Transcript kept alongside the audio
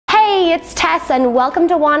everybody, it's Tess and welcome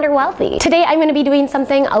to Wander Wealthy. Today I'm going to be doing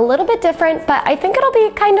something a little bit different, but I think it'll be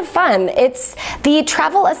kind of fun. It's the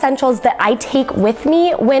travel essentials that I take with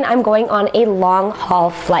me when I'm going on a long haul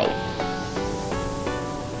flight.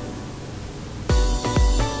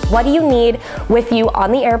 What do you need with you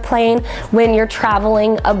on the airplane when you're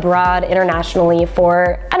traveling abroad internationally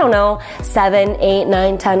for, I don't know, 7, 8,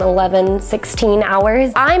 9, 10, 11, 16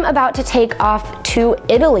 hours? I'm about to take off to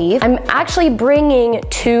Italy. I'm actually bringing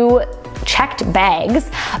 2 checked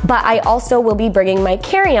bags, but I also will be bringing my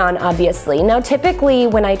carry-on, obviously. Now, typically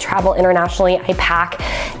when I travel internationally, I pack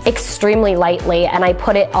extremely lightly and I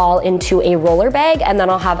put it all into a roller bag, and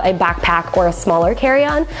then I'll have a backpack or a smaller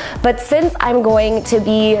carry-on. But since I'm going to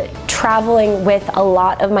be traveling with a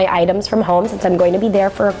lot of my items from home, since I'm going to be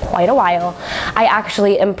there for quite a while, I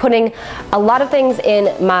actually am putting a lot of things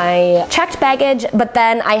in my checked baggage, but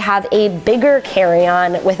then I have a bigger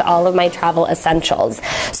carry-on with all of my travel essentials.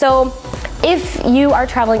 So if you are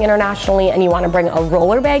traveling internationally and you want to bring a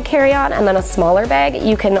roller bag carry-on and then a smaller bag,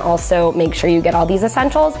 you can also make sure you get all these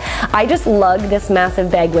essentials. I just lug this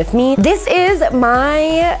massive bag with me. This is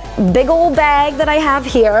my big old bag that I have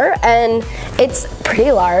here, and it's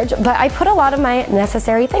pretty large, but I put a lot of my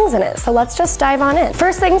necessary things in it. So let's just dive on in.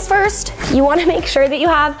 First things first, you want to make sure that you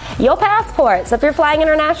have your passport. So if you're flying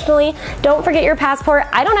internationally, don't forget your passport.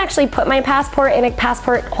 I don't actually put my passport in a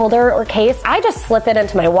passport holder or case. I just slip it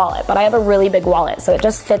into my wallet, but I have a really big wallet, so it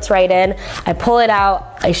just fits right in. I pull it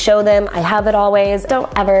out, I show them, I have it always. Don't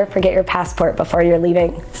ever forget your passport before you're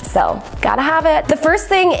leaving, so gotta have it. The first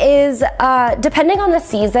thing is, depending on the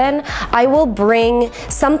season, I will bring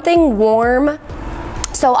something warm.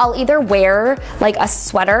 So I'll either wear like a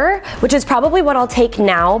sweater, which is probably what I'll take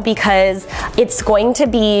now because it's going to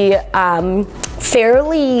be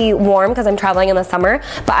fairly warm because I'm traveling in the summer,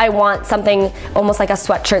 but I want something almost like a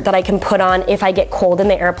sweatshirt that I can put on if I get cold in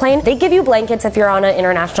the airplane. They give you blankets if you're on an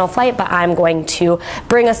international flight, but I'm going to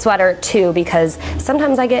bring a sweater too because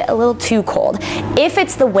sometimes I get a little too cold. If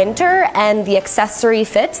it's the winter and the accessory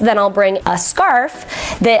fits, then I'll bring a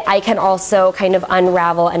scarf that I can also kind of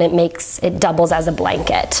unravel, and it doubles as a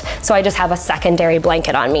blanket. So I just have a secondary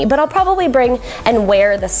blanket on me, but I'll probably bring and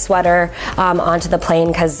wear the sweater onto the plane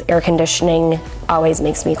because air conditioning always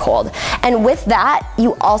makes me cold. And with that,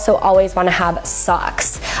 you also always want to have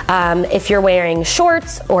socks. If you're wearing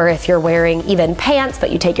shorts or if you're wearing even pants,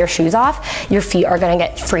 but you take your shoes off, your feet are going to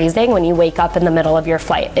get freezing when you wake up in the middle of your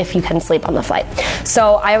flight, if you can sleep on the flight.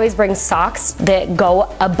 So I always bring socks that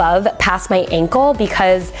go above past my ankle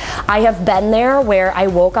because I have been there where I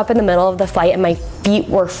woke up in the middle of the flight and my feet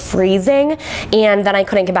were freezing and then I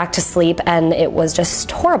couldn't get back to sleep and it was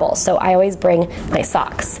just horrible. So I always bring my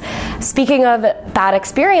socks. Speaking of bad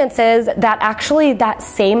experiences, that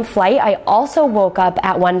same flight, I also woke up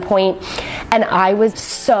at one point and I was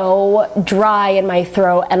so dry in my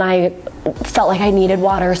throat and I felt like I needed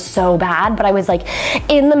water so bad, but I was like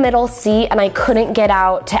in the middle seat and I couldn't get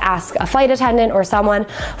out to ask a flight attendant or someone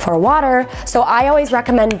for water. So I always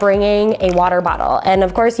recommend bringing a water bottle. And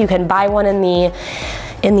of course you can buy one in the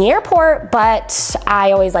airport, but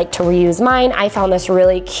I always like to reuse mine. I found this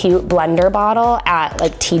really cute blender bottle at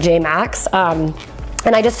like TJ Maxx.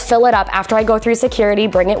 And I just fill it up after I go through security,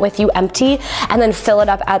 bring it with you empty, and then fill it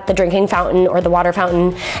up at the drinking fountain or the water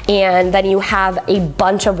fountain. And then you have a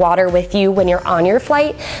bunch of water with you when you're on your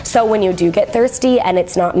flight. So when you do get thirsty and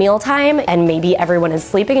it's not mealtime and maybe everyone is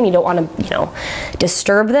sleeping and you don't want to,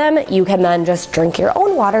 disturb them, you can then just drink your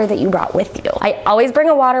own water that you brought with you. I always bring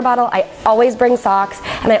a water bottle, I always bring socks,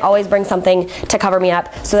 and I always bring something to cover me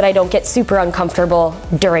up so that I don't get super uncomfortable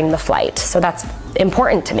during the flight. So that's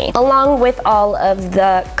important to me. Along with all of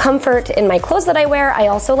the comfort in my clothes that I wear, I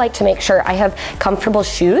also like to make sure I have comfortable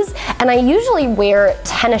shoes, and I usually wear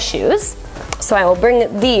tennis shoes. So I will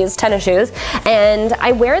bring these tennis shoes and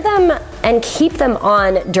I wear them and keep them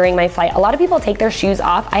on during my flight. A lot of people take their shoes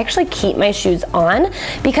off. I actually keep my shoes on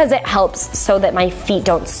because it helps so that my feet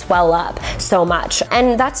don't swell up so much.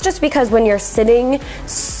 And that's just because when you're sitting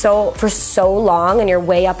for so long and you're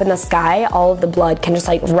way up in the sky, all of the blood can just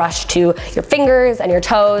like rush to your fingers and your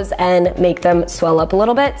toes and make them swell up a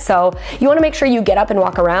little bit. So you want to make sure you get up and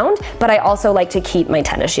walk around, but I also like to keep my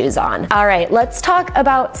tennis shoes on. All right, let's talk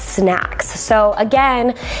about snacks. So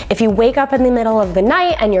again, if you wake up in the middle of the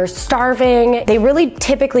night and you're starving, they really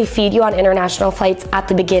typically feed you on international flights at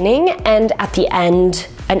the beginning and at the end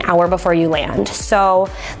an hour before you land. So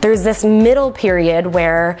there's this middle period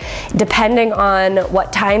where, depending on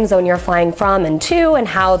what time zone you're flying from and to and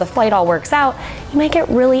how the flight all works out, you might get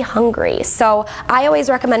really hungry. So I always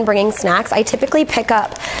recommend bringing snacks. I typically pick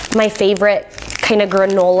up my favorite kind of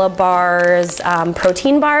granola bars,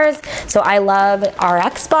 protein bars. So I love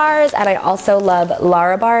RX bars, and I also love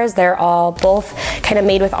Lara bars. They're all both kind of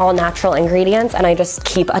made with all natural ingredients, and I just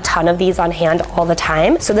keep a ton of these on hand all the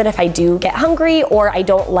time so that if I do get hungry or I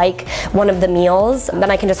don't like one of the meals,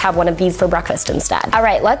 then I can just have one of these for breakfast instead. All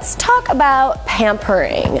right, let's talk about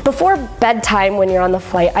pampering. Before bedtime when you're on the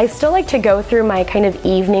flight, I still like to go through my kind of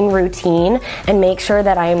evening routine and make sure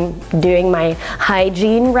that I'm doing my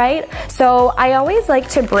hygiene right. So I always like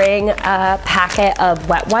to bring a packet of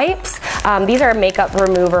wet wipes. These are makeup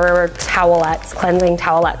remover towelettes, cleansing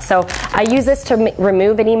towelettes. So I use this to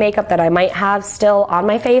remove any makeup that I might have still on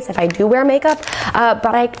my face if I do wear makeup.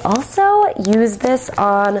 But I also use this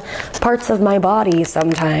on parts of my body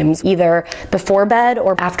sometimes, either before bed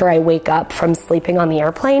or after I wake up from sleeping on the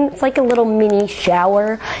airplane. It's like a little mini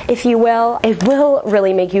shower, if you will. It will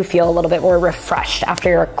really make you feel a little bit more refreshed after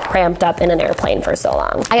you're cramped up in an airplane for so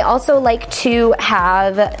long. I also like to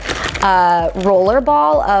have a roller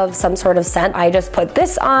ball of some sort of scent. I just put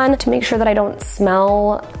this on to make sure that I don't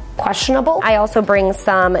smell questionable. I also bring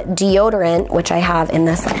some deodorant, which I have in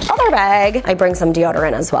this other bag. I bring some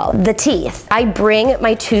deodorant as well. The teeth. I bring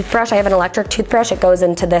my toothbrush. I have an electric toothbrush. It goes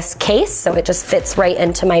into this case, so it just fits right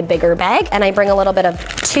into my bigger bag. And I bring a little bit of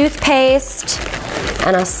toothpaste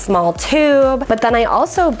and a small tube. But then I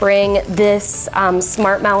also bring this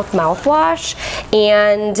Smart Mouth mouthwash,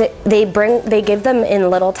 and they give them in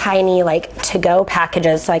little tiny like to-go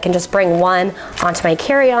packages, so I can just bring one onto my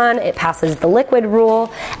carry-on. It passes the liquid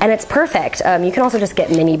rule, and it's perfect. You can also just get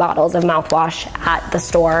mini bottles of mouthwash at the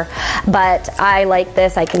store, but I like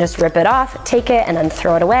this. I can just rip it off, take it, and then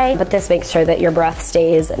throw it away. But this makes sure that your breath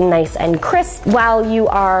stays nice and crisp while you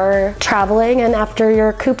are traveling and after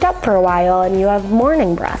you're cooped up for a while and you have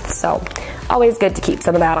morning breath. So always good to keep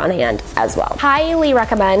some of that on hand as well. Highly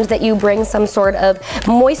recommend that you bring some sort of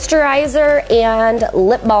moisturizer and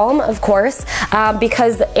lip balm, of course,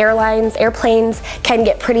 because airplanes can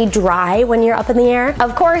get pretty dry when you're up in the air.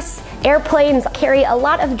 Of course, airplanes carry a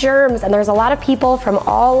lot of germs, and there's a lot of people from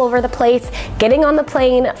all over the place getting on the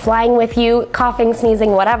plane, flying with you, coughing,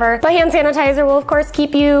 sneezing, whatever. But hand sanitizer will, of course,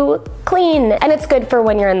 keep you clean, and it's good for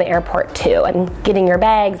when you're in the airport too, and getting your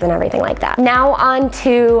bags and everything like that. Now on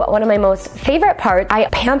to one of my most favorite parts. I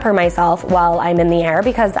pamper myself while I'm in the air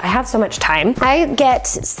because I have so much time. I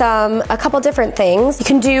get a couple different things. You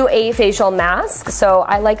can do a facial mask, so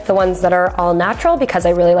I like the ones that are all natural because I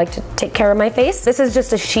really like to take care of my face. This is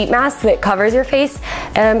just a sheet mask that covers your face.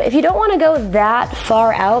 If you don't want to go that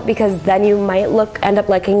far out because then you might end up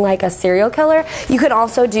looking like a serial killer, you can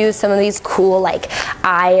also do some of these cool like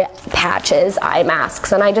eye patches, eye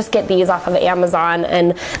masks, and I just get these off of Amazon,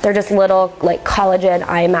 and they're just little like collagen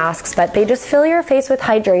eye masks, but they just fill your face with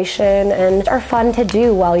hydration and are fun to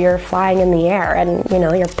do while you're flying in the air and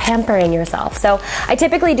you're pampering yourself. So I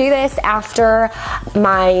typically do this after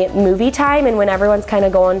my movie time, and when everyone's kind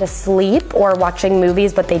of going to sleep or watching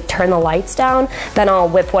movies but they turn the lights down, then I'll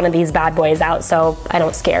whip one of these bad boys out so I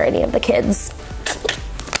don't scare any of the kids.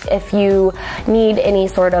 If you need any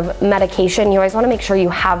sort of medication, you always want to make sure you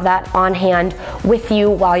have that on hand with you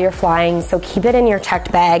while you're flying, so keep it in your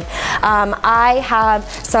checked bag. I have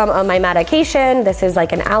some of my medication. This is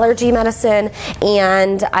like an allergy medicine,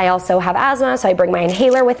 and I also have asthma, so I bring my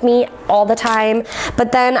inhaler with me all the time.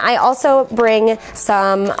 But then I also bring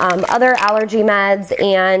some other allergy meds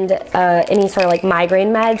and any sort of like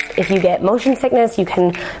migraine meds. If you get motion sickness, you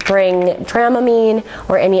can bring Dramamine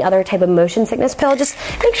or any other type of motion sickness pill. Just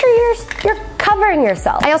make sure you're covering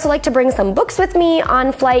yourself. I also like to bring some books with me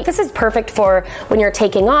on flight. This is perfect for when you're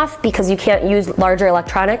taking off because you can't use larger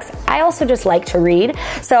electronics. I also just like to read,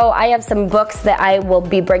 so I have some books that I will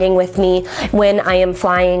be bringing with me when I am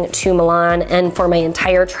flying to Milan and for my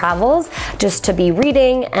entire travels, just to be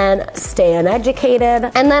reading and staying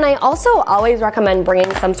educated. And then I also always recommend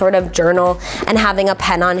bringing some sort of journal and having a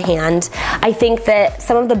pen on hand. I think that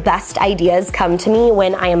some of the best ideas come to me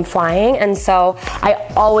when I am flying, and so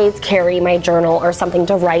I always carry my journal or something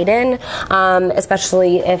to write in,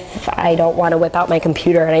 especially if I don't want to whip out my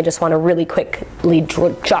computer and I just want to really quickly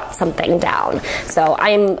jot something down. So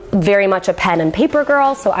I'm very much a pen and paper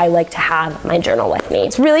girl, so I like to have my journal with me.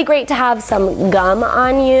 It's really great to have some gum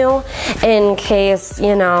on you in case,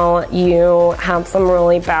 you have some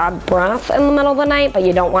really bad breath in the middle of the night, but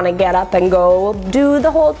you don't want to get up and go do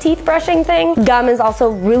the whole teeth brushing thing. anything. Gum is also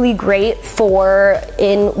really great for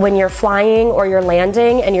when you're flying or you're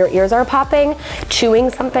landing and your ears are popping. Chewing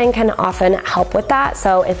something can often help with that.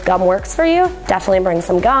 So if gum works for you, definitely bring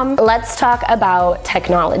some gum. Let's talk about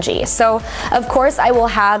technology. So of course I will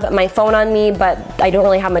have my phone on me, but I don't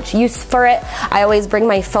really have much use for it. I always bring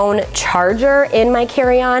my phone charger in my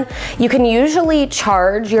carry-on. You can usually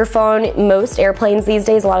charge your phone. Most airplanes these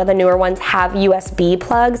days, a lot of the newer ones have USB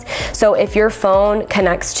plugs. So if your phone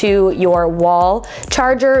connects to your wall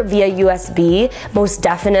charger via USB, most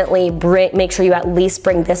definitely make sure you at least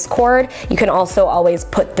bring this cord. You can also always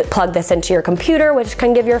plug this into your computer, which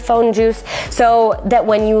can give your phone juice, so that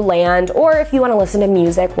when you land, or if you want to listen to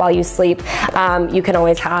music while you sleep, you can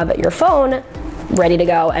always have your phone ready to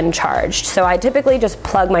go and charged. So I typically just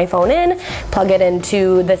plug my phone in, plug it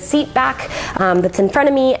into the seat back that's in front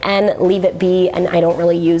of me, and leave it be, and I don't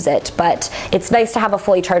really use it, but it's nice to have a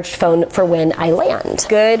fully charged phone for when I land.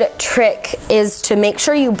 Good trick is to make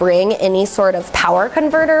sure you bring any sort of power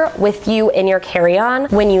converter with you in your carry-on.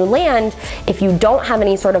 When you land, if you don't have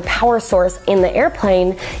any sort of power source in the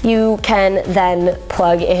airplane, you can then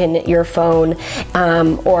plug in your phone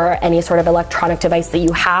or any sort of electronic device that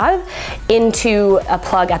you have into a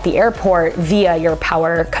plug at the airport via your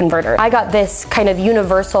power converter. I got this kind of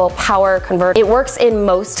universal power converter. It works in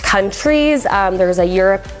most countries. There's a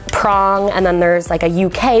Europe prong, and then there's like a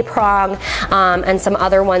UK prong, and some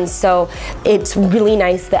other ones. So it's really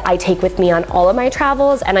nice that I take with me on all of my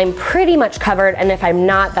travels, and I'm pretty much covered. And if I'm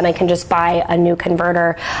not, then I can just buy a new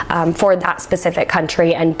converter for that specific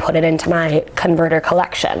country and put it into my converter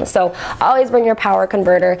collection. So always bring your power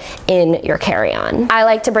converter in your carry-on. I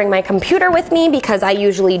like to bring my computer with me because I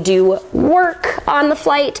usually do work on the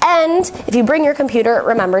flight. And if you bring your computer,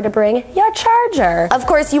 remember to bring your charger. Of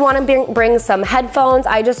course, you want to bring some headphones.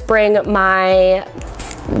 I just bring my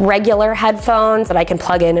regular headphones that I can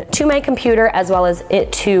plug in to my computer, as well as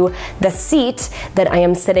it to the seat that I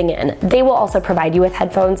am sitting in. They will also provide you with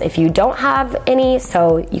headphones if you don't have any,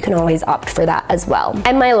 so you can always opt for that as well.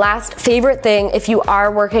 And my last favorite thing, if you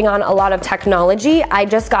are working on a lot of technology, I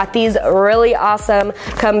just got these really awesome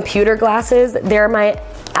computer glasses. They're my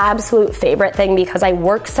absolute favorite thing because I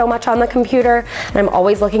work so much on the computer and I'm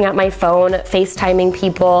always looking at my phone, FaceTiming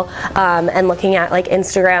people, and looking at like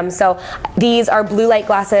Instagram. So these are blue light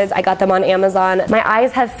glasses. I got them on Amazon. My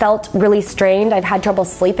eyes have felt really strained. I've had trouble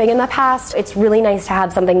sleeping in the past. It's really nice to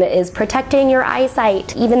have something that is protecting your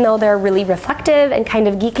eyesight. Even though they're really reflective and kind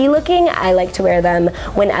of geeky looking, I like to wear them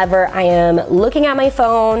whenever I am looking at my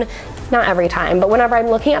phone. Not every time, but whenever I'm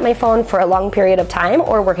looking at my phone for a long period of time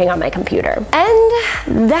or working on my computer.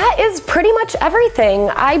 And that is pretty much everything.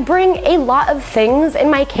 I bring a lot of things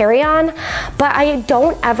in my carry-on, but I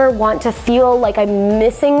don't ever want to feel like I'm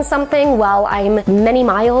missing something while I'm many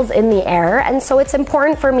miles in the air. And so it's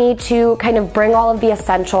important for me to kind of bring all of the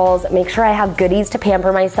essentials, make sure I have goodies to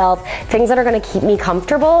pamper myself, things that are gonna keep me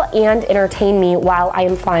comfortable and entertain me while I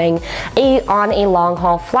am flying on a long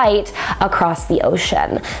haul flight across the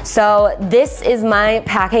ocean. So this is my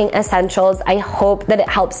packing essentials. I hope that it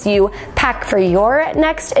helps you pack for your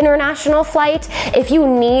next international flight. If you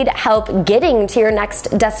need help getting to your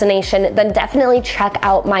next destination, then definitely check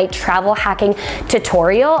out my travel hacking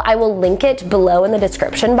tutorial. I will link it below in the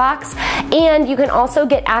description box. And you can also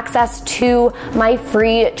get access to my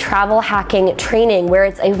free travel hacking training, where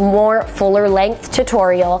it's a more fuller length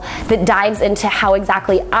tutorial that dives into how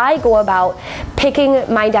exactly I go about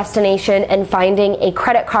picking my destination and finding a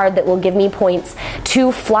credit card that will give me points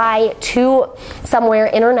to fly to somewhere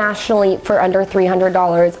internationally for under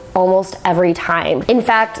 $300 almost every time. In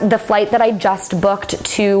fact, the flight that I just booked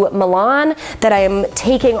to Milan that I am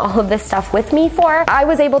taking all of this stuff with me for, I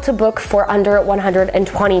was able to book for under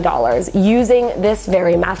 $120 using this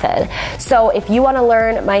very method. So if you want to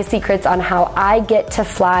learn my secrets on how I get to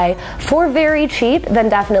fly for very cheap, then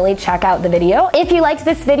definitely check out the video. If you liked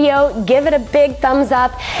this video, give it a big thumbs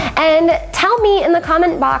up and tell me in the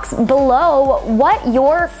comment box below what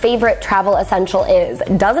your favorite travel essential is.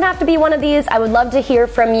 It doesn't have to be one of these. I would love to hear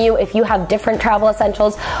from you if you have different travel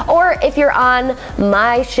essentials, or if you're on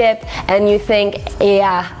my ship and you think,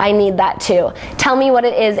 yeah, I need that too. Tell me what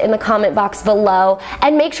it is in the comment box below,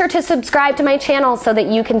 and make sure to subscribe to my channel so that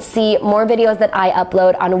you can see more videos that I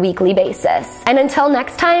upload on a weekly basis. And until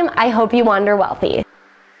next time, I hope you wander wealthy.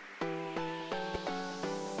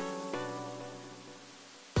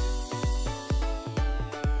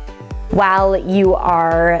 While you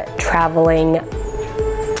are traveling.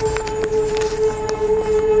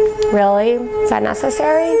 Really? Is that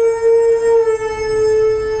necessary?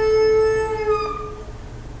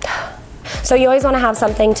 So you always want to have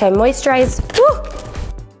something to moisturize. Woo!